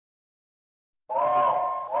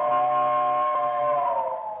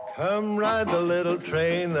Come ride the little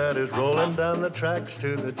train that is rolling down the tracks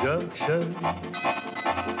to the junction.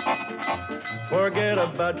 Forget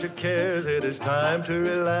about your cares, it is time to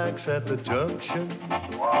relax at the junction.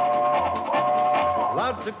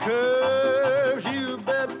 Lots of curves, you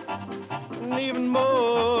bet, and even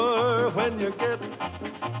more when you get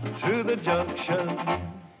to the junction.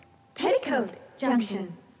 Petticoat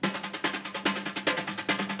Junction.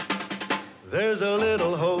 There's a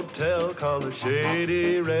little hotel called the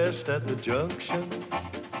Shady Rest at the junction.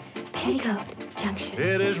 Petticoat Junction.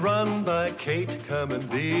 It is run by Kate. Come and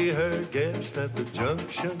be her guest at the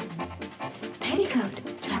junction.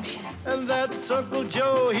 Petticoat Junction. And that's Uncle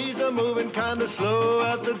Joe. He's a moving kind of slow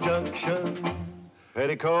at the junction.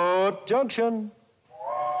 Petticoat Junction.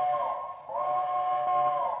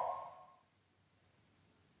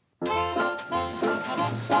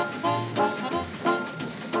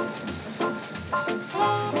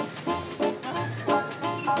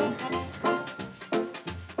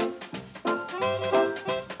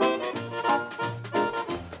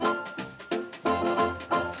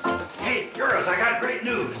 I got great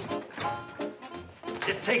news.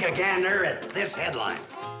 Just take a gander at this headline.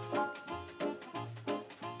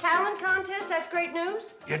 Talent contest? That's great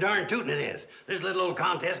news? You're darn tootin' it is. This little old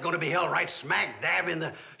contest is going to be held right smack dab in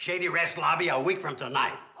the Shady Rest lobby a week from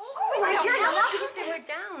tonight. Oh, my goodness. Simmer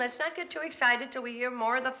down. Let's not get too excited till we hear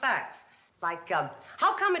more of the facts. Like,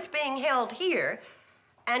 how come it's being held here?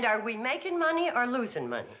 And are we making money or losing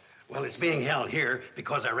money? Well, it's being held here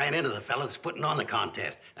because I ran into the fellow that's putting on the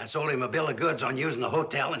contest. I sold him a bill of goods on using the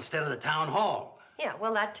hotel instead of the town hall. Yeah,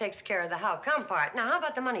 well, that takes care of the how come part. Now, how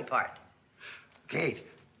about the money part? Kate,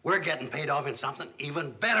 we're getting paid off in something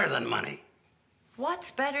even better than money. What's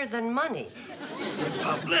better than money?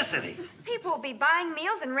 Publicity. People will be buying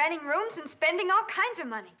meals and renting rooms and spending all kinds of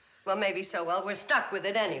money. Well, maybe so. Well, we're stuck with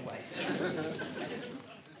it anyway.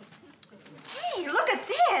 Hey, look at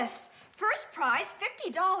this. First prize,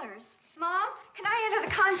 $50. Mom, can I enter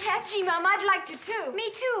the contest? Gee, Mom, I'd like to, too. Me,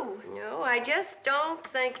 too. No, I just don't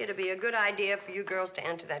think it'd be a good idea for you girls to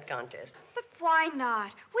enter that contest. But why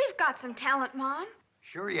not? We've got some talent, Mom.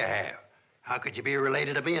 Sure you have. How could you be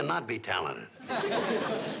related to me and not be talented?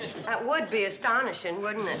 That would be astonishing,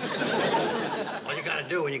 wouldn't it? All you gotta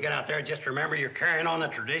do when you get out there, just remember you're carrying on the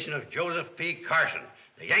tradition of Joseph P. Carson,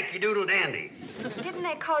 the Yankee Doodle Dandy. Didn't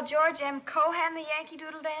they call George M. Cohan the Yankee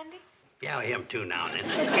Doodle Dandy? Yeah, him too now and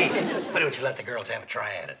then. Hey, why don't you let the girls have a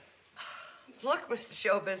try at it? Look, Mr.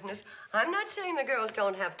 Show Business, I'm not saying the girls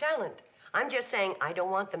don't have talent. I'm just saying I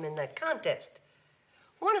don't want them in that contest.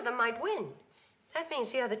 One of them might win. That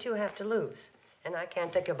means the other two have to lose. And I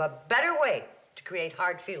can't think of a better way to create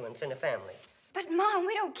hard feelings in a family. But, Mom,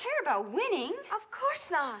 we don't care about winning. Of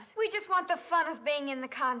course not. We just want the fun of being in the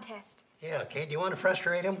contest. Yeah, Kate, do you want to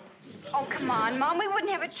frustrate him? Oh, come on, Mom. We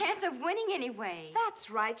wouldn't have a chance of winning anyway.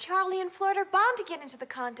 That's right. Charlie and Floyd are bound to get into the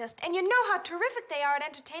contest. And you know how terrific they are at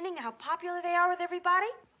entertaining, how popular they are with everybody.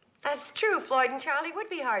 That's true. Floyd and Charlie would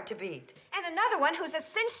be hard to beat. And another one who's a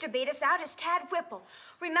cinch to beat us out is Tad Whipple.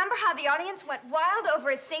 Remember how the audience went wild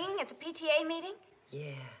over his singing at the PTA meeting?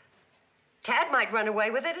 Yeah. Tad might run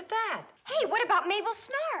away with it at that. Hey, what about Mabel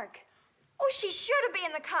Snark? Oh, she's sure to be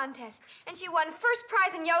in the contest. And she won first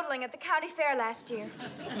prize in yodeling at the county fair last year.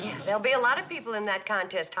 Yeah, there'll be a lot of people in that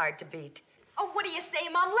contest hard to beat. Oh, what do you say,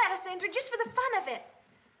 Mom? Let us enter just for the fun of it.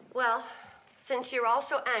 Well, since you're all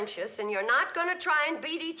so anxious and you're not going to try and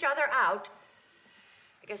beat each other out,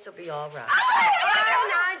 I guess it'll be all right.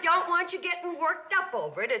 I don't want you getting worked up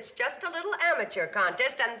over it. It's just a little amateur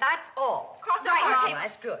contest, and that's all. Cross our hearts. Well,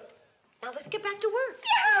 that's good. Now let's get back to work.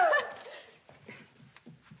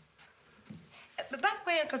 But by the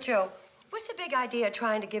way, Uncle Joe, what's the big idea of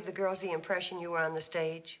trying to give the girls the impression you were on the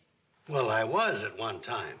stage? Well, I was at one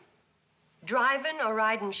time. Driving or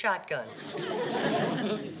riding shotgun?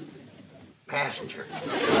 Passenger.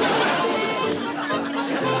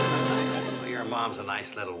 Well, your mom's a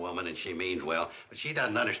nice little woman, and she means well, but she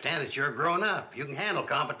doesn't understand that you're grown up. You can handle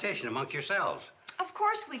competition amongst yourselves. Of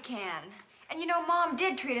course we can. And you know, Mom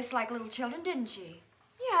did treat us like little children, didn't she?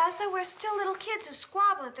 Yes, though we're still little kids who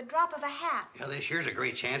squabble at the drop of a hat. Yeah, this here's a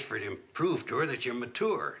great chance for you to prove to her that you're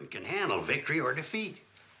mature and can handle victory or defeat.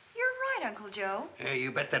 You're right, Uncle Joe. Yeah,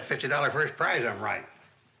 you bet that $50 first prize I'm right.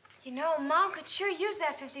 You know, Mom could sure use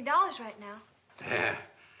that $50 right now. Yeah,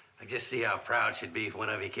 I just see how proud she'd be if one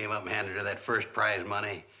of you came up and handed her that first prize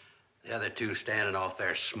money. The other two standing off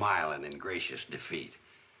there smiling in gracious defeat.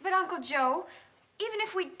 But, Uncle Joe, even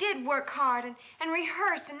if we did work hard and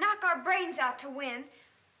rehearse and knock our brains out to win,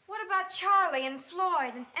 what about Charlie and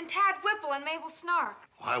Floyd and Tad Whipple and Mabel Snark?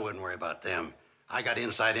 Well, I wouldn't worry about them. I got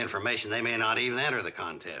inside information they may not even enter the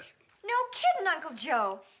contest. No kidding, Uncle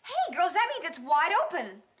Joe. Hey, girls, that means it's wide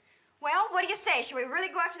open. Well, what do you say? Should we really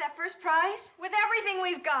go after that first prize? With everything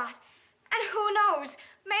we've got. And who knows,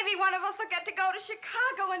 maybe one of us will get to go to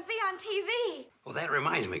Chicago and be on TV. Well, that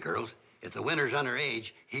reminds me, girls. If the winner's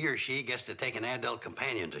underage, he or she gets to take an adult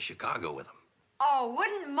companion to Chicago with them. Oh,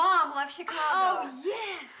 wouldn't Mom love Chicago? Oh,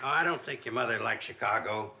 yes. Oh, I don't think your mother likes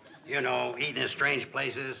Chicago. You know, eating in strange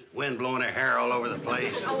places, wind blowing her hair all over the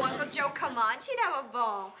place. Oh, Uncle Joe, come on. She'd have a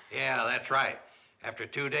ball. Yeah, that's right. After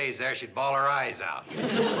 2 days there, she'd bawl her eyes out.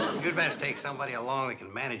 You'd best take somebody along that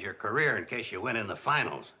can manage your career in case you win in the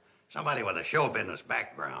finals. Somebody with a show business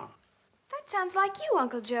background. That sounds like you,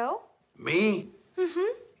 Uncle Joe. Me?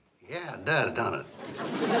 Mm-hmm. Yeah, it does, don't it?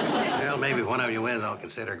 Well, maybe one of you wins, I'll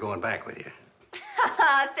consider going back with you.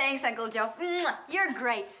 Thanks, Uncle Joe. Mwah. You're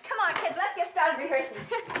great. Come on, kids, let's get started rehearsing.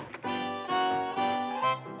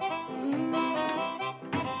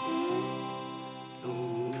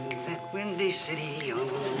 Oh, that windy city, oh,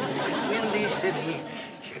 that windy city,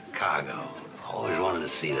 Chicago. Always wanted to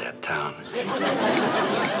see that town.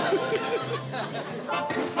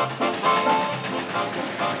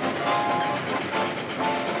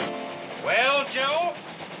 Well, Joe,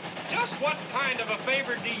 just what kind of a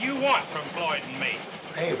favor do you want from Floyd and me?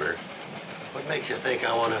 Favor? What makes you think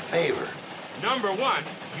I want a favor? Number one,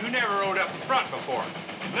 you never rode up in front before.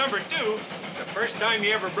 Number two, the first time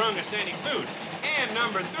you ever brung us any food. And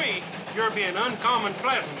number three, you're being uncommon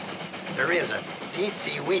pleasant. There is a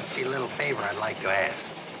teensy-weensy little favor I'd like to ask.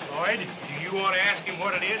 Floyd, do you want to ask him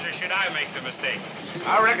what it is, or should I make the mistake?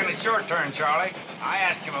 I reckon it's your turn, Charlie. I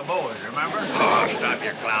asked him a boy, remember? Oh, stop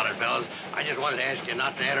your clowning, fellas. I just wanted to ask you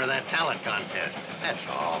not to enter that talent contest. That's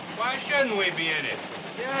all. Why shouldn't we be in it?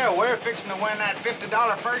 Yeah, we're fixing to win that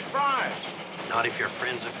 $50 first prize. Not if you're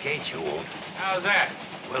friends of Kate's, you won't. How's that?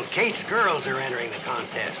 Well, Kate's girls are entering the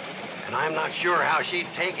contest, and I'm not sure how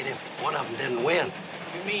she'd take it if one of them didn't win.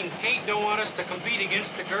 You mean Kate don't want us to compete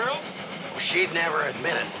against the girls? Well, she'd never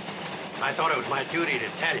admit it. I thought it was my duty to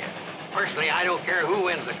tell you. Personally, I don't care who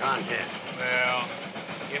wins the contest. Well,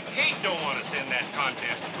 if Kate don't want us in that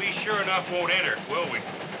contest, we sure enough won't enter, will we?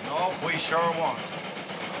 No, we sure won't.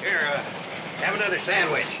 Here, have another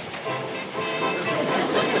sandwich.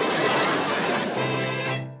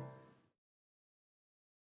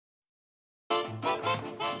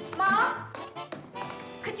 Mom,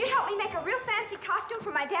 could you help me make a real fancy costume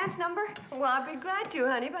for my dance number? Well, I'd be glad to,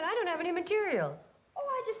 honey, but I don't have any material. Oh,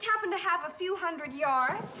 I just happen to have a few hundred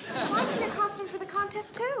yards. Well, I need a costume for the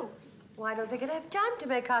contest, too. Well, I don't think I'd have time to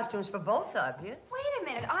make costumes for both of you. Wait a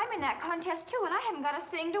minute, I'm in that contest too, and I haven't got a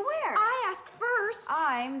thing to wear. I asked first.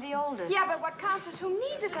 I'm the oldest. Yeah, but what counts is who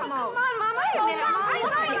needs it the most. Come on, Mom, wait a minute, Mom.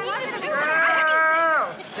 Stop. I need to do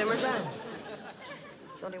it. Simmer down.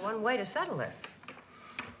 There's only one way to settle this.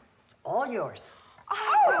 It's all yours.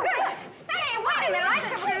 Oh, good. Hey, wait a minute. I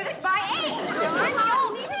said we're going to do this by age. I'm the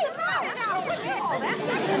oldest.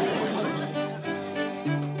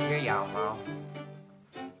 Here you are, Mom.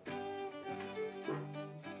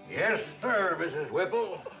 Yes, sir, Mrs.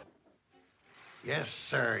 Whipple. Yes,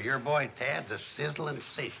 sir. Your boy Tad's a sizzling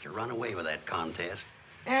cinch to run away with that contest.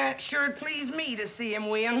 It sure pleased me to see him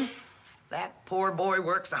win. That poor boy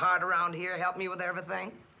works so hard around here, help me with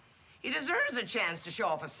everything. He deserves a chance to show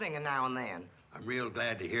off his singing now and then. I'm real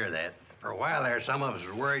glad to hear that. For a while there, some of us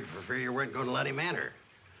were worried for fear you weren't going to let him enter.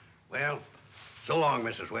 Well, so long,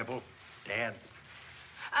 Mrs. Whipple. Tad.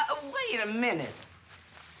 Wait a minute.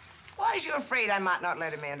 Why is you afraid I might not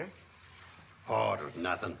let him enter? Oh, it was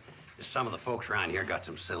nothing. Just some of the folks around here got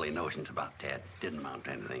some silly notions about Tad. Didn't amount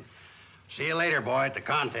to anything. See you later, boy, at the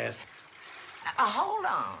contest. Hold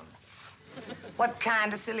on. What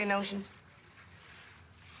kind of silly notions?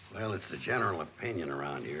 Well, it's the general opinion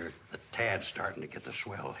around here that Tad's starting to get the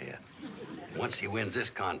swell head. Once he wins this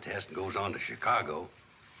contest and goes on to Chicago,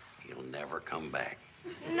 he'll never come back.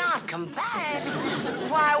 Not come back?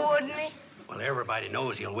 Why wouldn't he? Well, everybody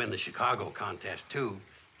knows he'll win the Chicago contest, too.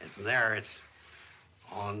 And from there, it's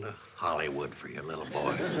on to Hollywood for your little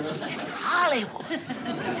boy. Hollywood?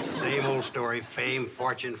 And it's the same old story, fame,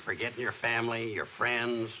 fortune, forgetting your family, your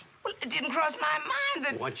friends. Well, it didn't cross my mind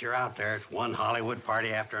that... Once you're out there, it's one Hollywood party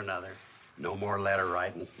after another. No more letter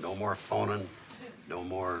writing, no more phoning, no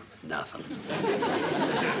more nothing.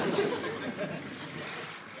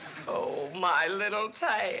 Oh, my little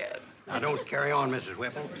Tad. Now, don't carry on, Mrs.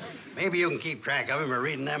 Whipple. Maybe you can keep track of him by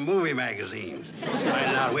reading them movie magazines,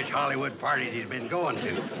 finding out which Hollywood parties he's been going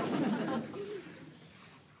to.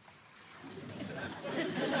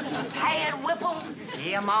 Tad Whipple?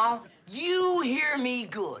 Yeah, Ma? You hear me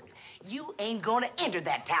good. You ain't gonna enter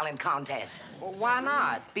that talent contest. Well, why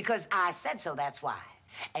not? Because I said so, that's why.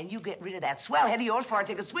 And you get rid of that swell head of yours before I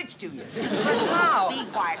take a switch to you. Now, be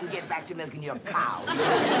quiet and get back to milking your cow.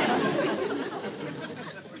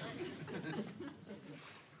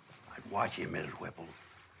 I'd watch him, Mrs. Whipple.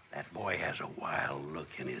 That boy has a wild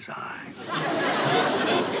look in his eye.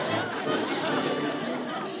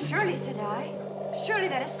 Surely, said I. Surely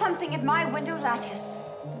that is something at my window lattice.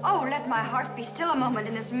 Oh, let my heart be still a moment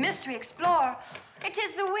and this mystery explore. It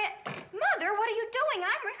is the wind. Mother, what are you doing?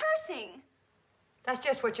 I'm rehearsing. That's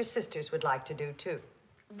just what your sisters would like to do, too.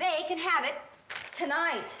 They can have it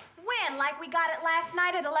tonight. When? Like we got it last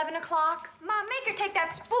night at 11 o'clock? Mom, make her take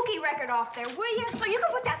that spooky record off there, will you? So you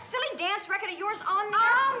can put that silly dance record of yours on there?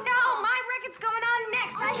 Oh, no, my record's going on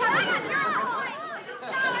next.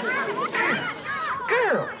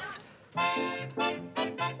 Girls!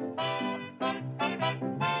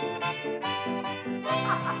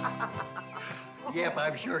 Yep,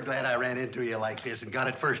 I'm sure glad I ran into you like this and got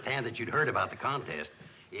it firsthand that you'd heard about the contest.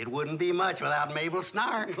 It wouldn't be much without Mabel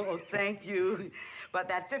Snark. Oh, thank you. But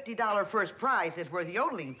that $50 first prize is worth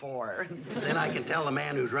yodeling for. Then I can tell the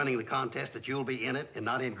man who's running the contest that you'll be in it and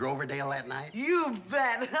not in Groverdale that night? You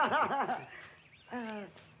bet.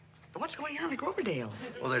 What's going on at Groverdale?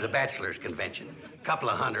 Well, there's a bachelor's convention. A couple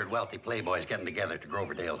of hundred wealthy playboys getting together at the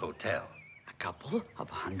Groverdale Hotel. A couple of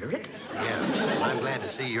 100? Yeah. Well, I'm glad to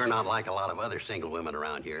see you're not like a lot of other single women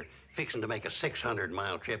around here, fixing to make a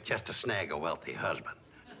 600-mile trip just to snag a wealthy husband.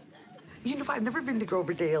 You know, I've never been to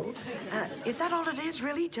Groverdale. Is that all it is,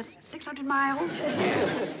 really? Just 600 miles?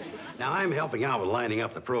 Yeah. Now, I'm helping out with lining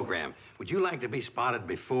up the program. Would you like to be spotted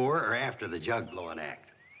before or after the jug-blowing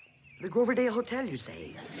act? The Groverdale Hotel, you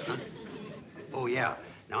say? Huh? Oh, yeah.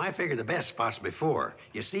 Now, I figure the best spot's before.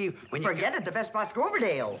 You see, when you... Forget it. The best spot's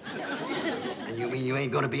Groverdale. And you mean you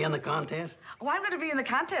ain't going to be in the contest? Oh, I'm going to be in the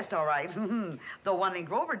contest, all right. The one in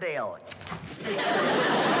Groverdale.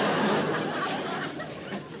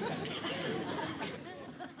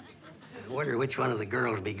 I wonder which one of the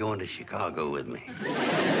girls will be going to Chicago with me.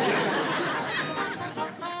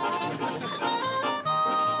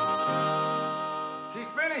 She's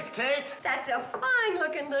finished, Kate. That's a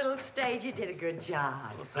fine-looking little stage. You did a good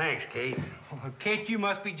job. Well, thanks, Kate. Well, Kate, you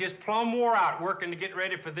must be just plumb wore out working to get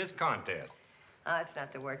ready for this contest. It's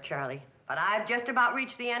not the work, Charlie. But I've just about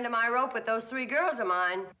reached the end of my rope with those 3 girls of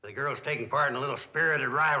mine. The girls taking part in a little spirited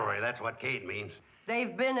rivalry. That's what Kate means.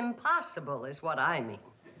 They've been impossible, is what I mean.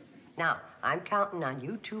 Now, I'm counting on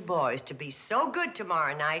you 2 boys to be so good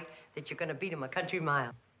tomorrow night that you're going to beat them a country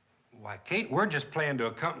mile. Why, Kate, we're just playing to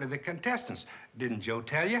accompany the contestants. Didn't Joe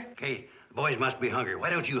tell you? Kate, the boys must be hungry. Why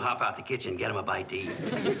don't you hop out the kitchen and get them a bite to eat?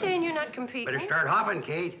 Are you saying you're not competing? Better start hopping,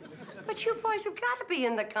 Kate. But you boys have got to be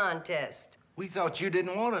in the contest. We thought you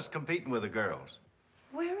didn't want us competing with the girls.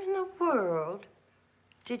 Where in the world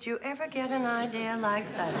did you ever get an idea like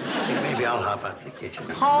that? I think maybe I'll hop out the kitchen.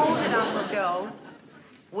 Hold it, Uncle Joe.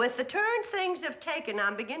 With the turn things have taken,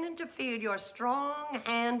 I'm beginning to feel your strong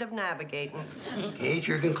hand of navigating. Kate,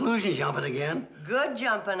 your conclusion's jumping again. Good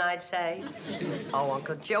jumping, I'd say. Oh,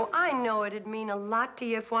 Uncle Joe, I know it'd mean a lot to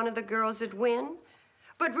you if one of the girls would win.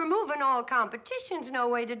 But removing all competition's no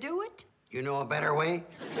way to do it. You know a better way?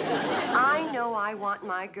 I know I want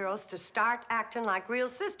my girls to start acting like real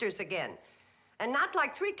sisters again. And not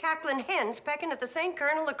like 3 cackling hens pecking at the same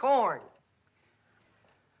kernel of corn.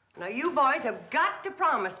 Now, you boys have got to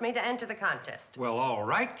promise me to enter the contest. Well, all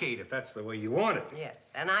right, Kate, if that's the way you want it.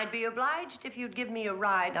 Yes, and I'd be obliged if you'd give me a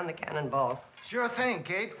ride on the cannonball. Sure thing,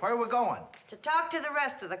 Kate. Where are we going? To talk to the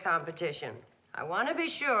rest of the competition. I want to be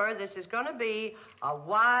sure this is going to be a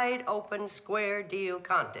wide-open, square deal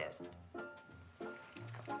contest.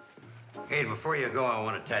 Kate, before you go, I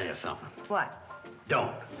want to tell you something. What?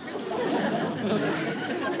 Don't.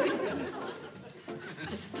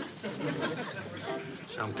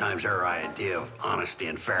 Sometimes our idea of honesty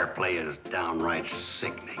and fair play is downright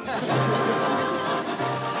sickening.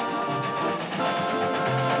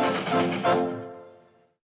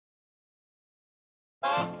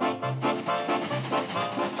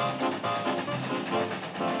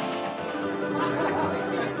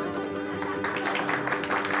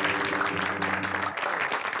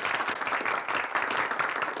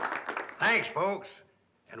 Thanks, folks,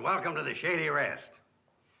 and welcome to the Shady Rest.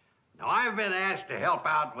 Now, I've been asked to help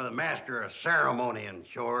out with a master of ceremony and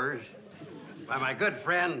chores by my good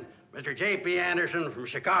friend, Mr. J.P. Anderson from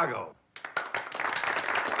Chicago.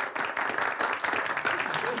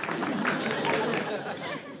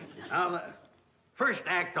 Now, the first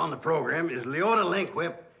act on the program is Leota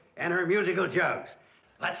Linkwhip and her musical jugs.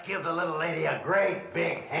 Let's give the little lady a great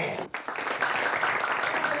big hand.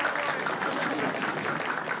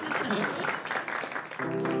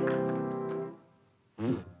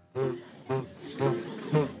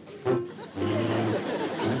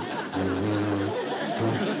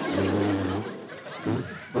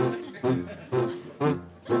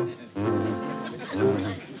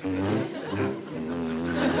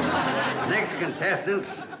 contestants,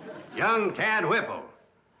 young Tad Whipple.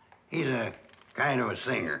 He's a kind of a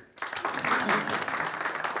singer.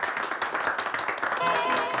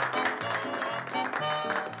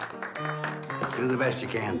 Do the best you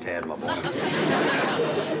can, Tad, my boy.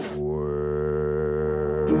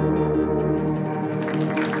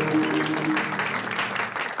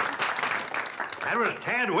 That was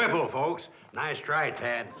Tad Whipple, folks. Nice try,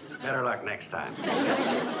 Tad. Better luck next time.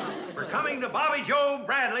 We're coming to Bobby Joe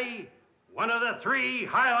Bradley, one of the 3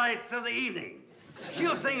 highlights of the evening.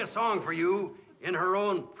 She'll sing a song for you in her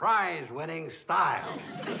own prize-winning style.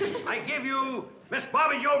 I give you Miss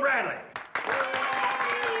Bobby Joe Bradley.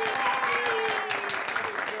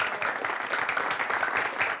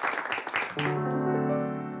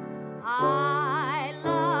 I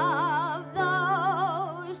love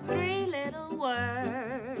those 3 little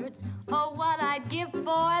words. Oh, what I'd give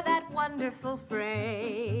for that wonderful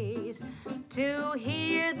phrase. To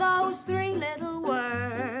hear those 3 little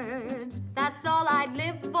words. That's all I'd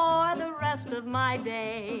live for the rest of my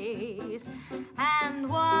days. And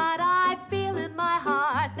what I feel in my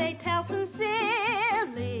heart, they tell sincerely.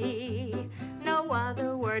 No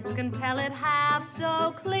other words can tell it half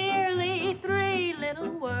so clearly. 3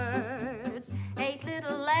 little words, 8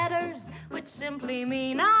 little letters, which simply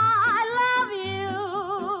mean I love you.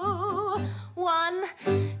 1,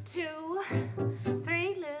 2,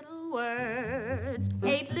 3 little words,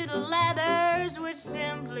 8 little letters, which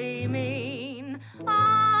simply mean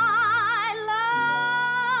I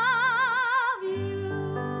love you.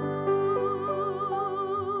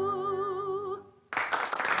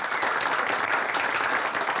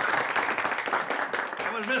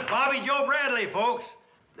 That was Miss Bobby Joe Bradley, folks.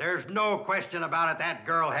 There's no question about it. That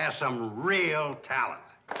girl has some real talent.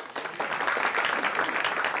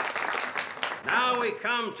 Now we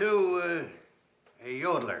come to a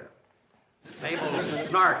yodeler. Mabel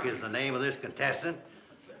Snark is the name of this contestant.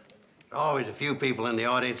 There's always a few people in the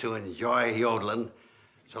audience who enjoy yodeling.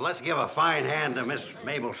 So let's give a fine hand to Miss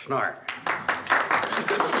Mabel Snark.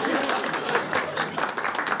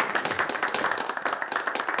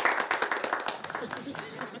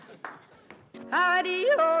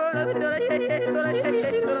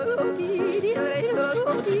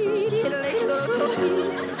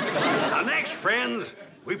 Now, next, friends,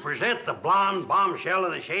 we present the blonde bombshell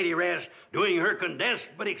of the Shady Rest doing her condensed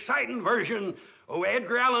but exciting version of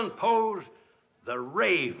Edgar Allan Poe's The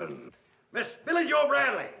Raven. Miss Billie Joe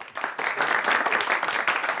Bradley.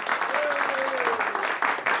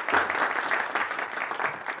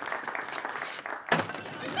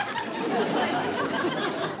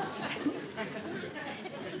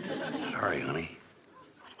 Sorry, honey.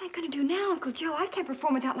 What am I going to do now, Uncle Joe? I can't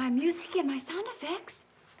perform without my music and my sound effects.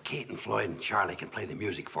 Kate and Floyd and Charlie can play the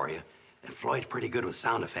music for you. And Floyd's pretty good with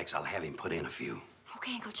sound effects. I'll have him put in a few.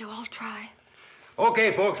 Okay, Uncle Joe, I'll try.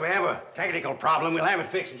 Okay, folks, we have a technical problem. We'll have it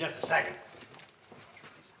fixed in just a second.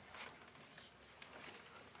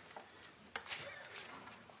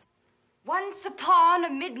 Once upon a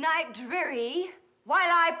midnight dreary, while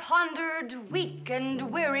I pondered weak and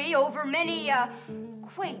weary over many a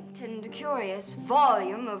quaint and curious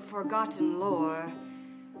volume of forgotten lore,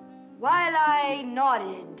 while I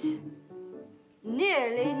nodded,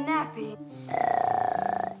 nearly napping,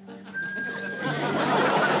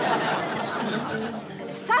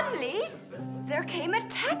 suddenly there came a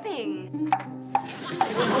tapping.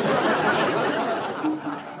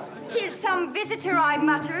 'Tis some visitor, I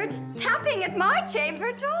muttered, tapping at my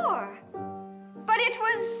chamber door. But it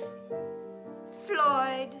was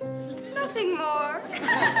Floyd, nothing more.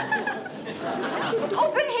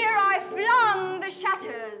 Open here I flung the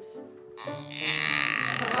shutters.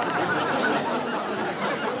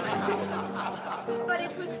 But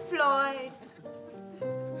it was Floyd,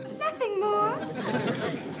 nothing more.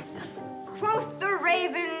 Quoth the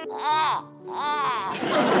raven,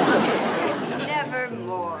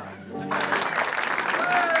 nevermore.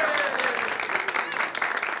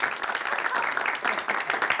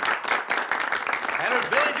 That was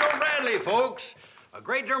Billie Joe Bradley, folks. A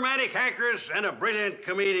great dramatic actress and a brilliant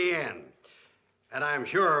comedian. And I'm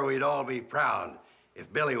sure we'd all be proud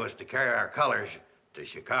if Billie was to carry our colors to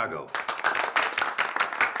Chicago.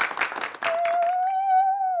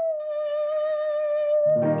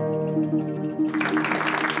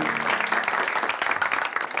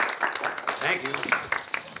 Thank you.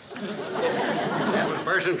 That was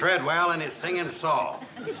Burson Treadwell and his singing saw.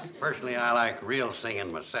 Personally, I like real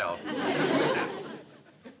singing myself.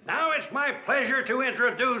 Now it's my pleasure to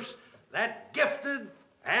introduce that gifted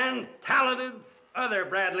and talented other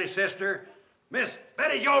Bradley sister, Miss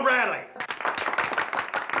Betty Jo Bradley.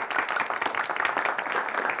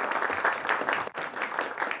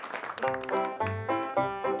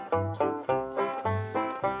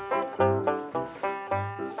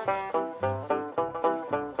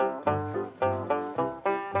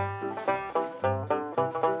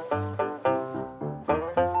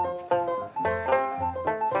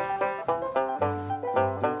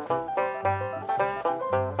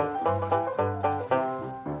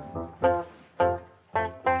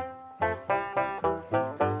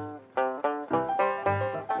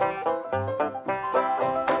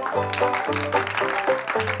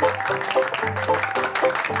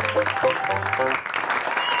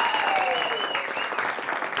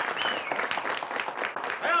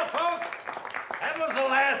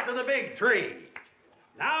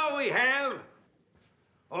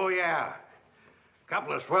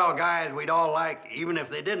 of swell guys we'd all like, even if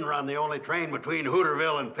they didn't run the only train between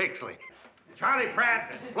Hooterville and Pixley. Charlie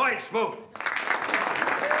Pratt and Floyd Smoot.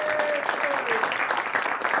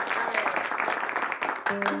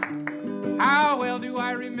 How well do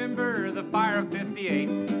I remember the fire of 58?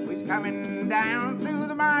 We's coming down through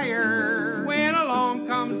the mire. When along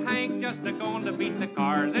comes Hank just a-going to beat the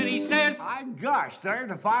cars, and he says, "My gosh, there's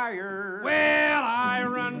the fire." well, I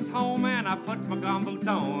runs home and I puts my gumboots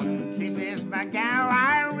on. She says, "My gal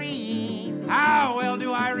Irene." How well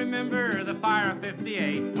do I remember the fire of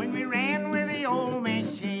 58? When we ran with the old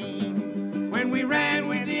machine. When we ran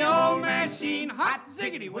with the old machine, hot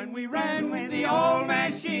ziggity, when we ran with the old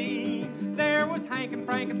machine. There was Hank and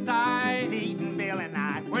Frank inside, Pete and Bill and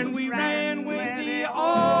I. when we ran with the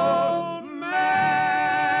old machine.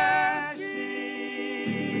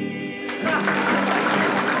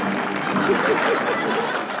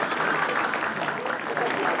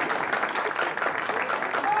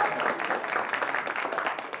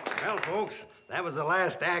 Well, folks, that was the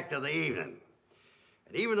last act of the evening.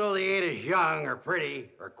 And even though they ain't as young or pretty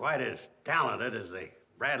or quite as talented as the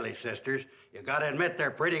Bradley sisters, you gotta admit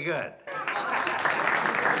they're pretty good.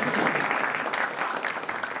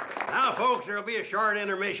 Now, folks, there'll be a short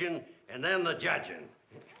intermission and then the judging.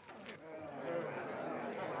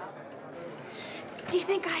 Do you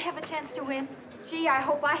think I have a chance to win? Gee, I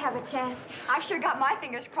hope I have a chance. I've sure got my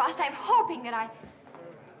fingers crossed. I'm hoping that I...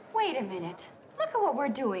 Wait a minute. Look at what we're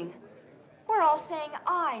doing. We're all saying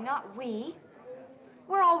I, not we.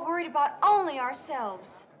 We're all worried about only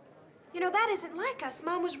ourselves. You know, that isn't like us.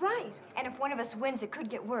 Mom was right. And if one of us wins, it could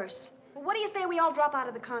get worse. Well, what do you say we all drop out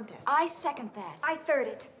of the contest? I second that. I third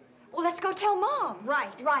it. Well, let's go tell Mom. Right.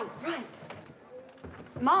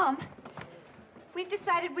 Mom, We've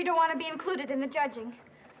decided we don't want to be included in the judging.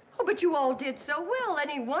 Oh, but you all did so well.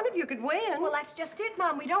 Any one of you could win. Well, that's just it,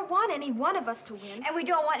 Mom. We don't want any one of us to win. and we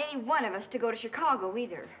don't want any one of us to go to Chicago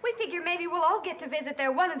either. We figure maybe we'll all get to visit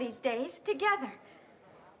there one of these days together.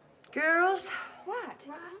 Girls, What?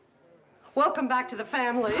 welcome back to the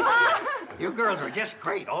family. You girls were just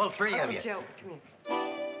great, all three of you. Joe, come here.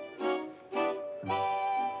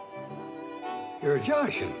 You're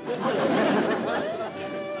joshing.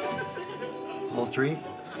 All three?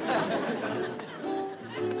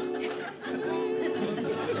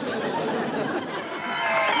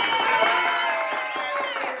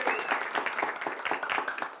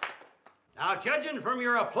 Now, judging from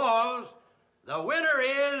your applause, the winner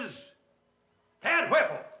is Tad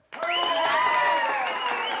Whipple.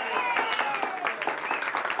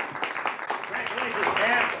 Congratulations,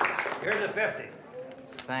 Tad. Here's a 50.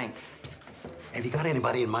 Thanks. Have you got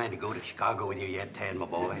anybody in mind to go to Chicago with you yet, Tad, my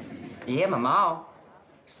boy? Yeah, my ma.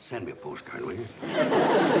 Send me a postcard, will you?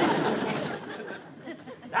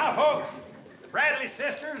 Now, folks, the Bradley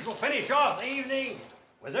sisters will finish off the evening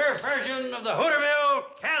with their version of the Hooterville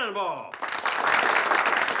Cannonball.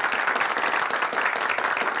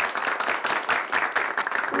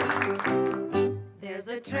 There's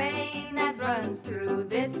a train that runs through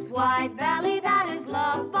this wide valley that is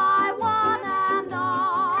loved by one and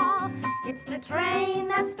all. It's the train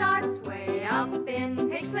that starts way up in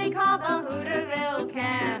Pixley called the Hooterville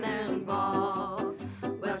Cannonball.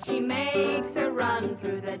 Well, she makes a run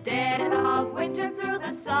through the dead of winter, through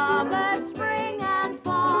the summer, spring, and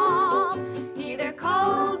fall. Neither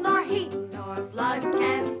cold nor heat nor flood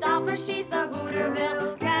can stop her. She's the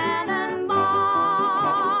Hooterville Cannonball.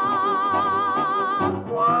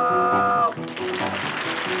 Whoa!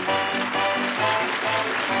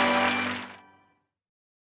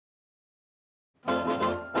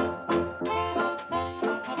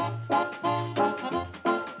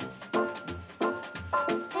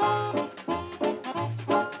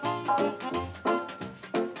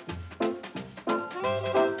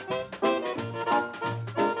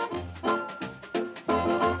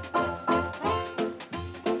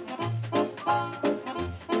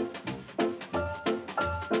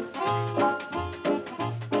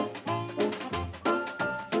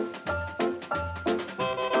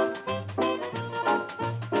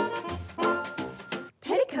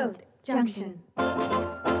 Petticoat Junction.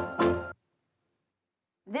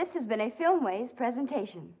 This has been a Filmways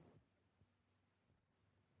presentation.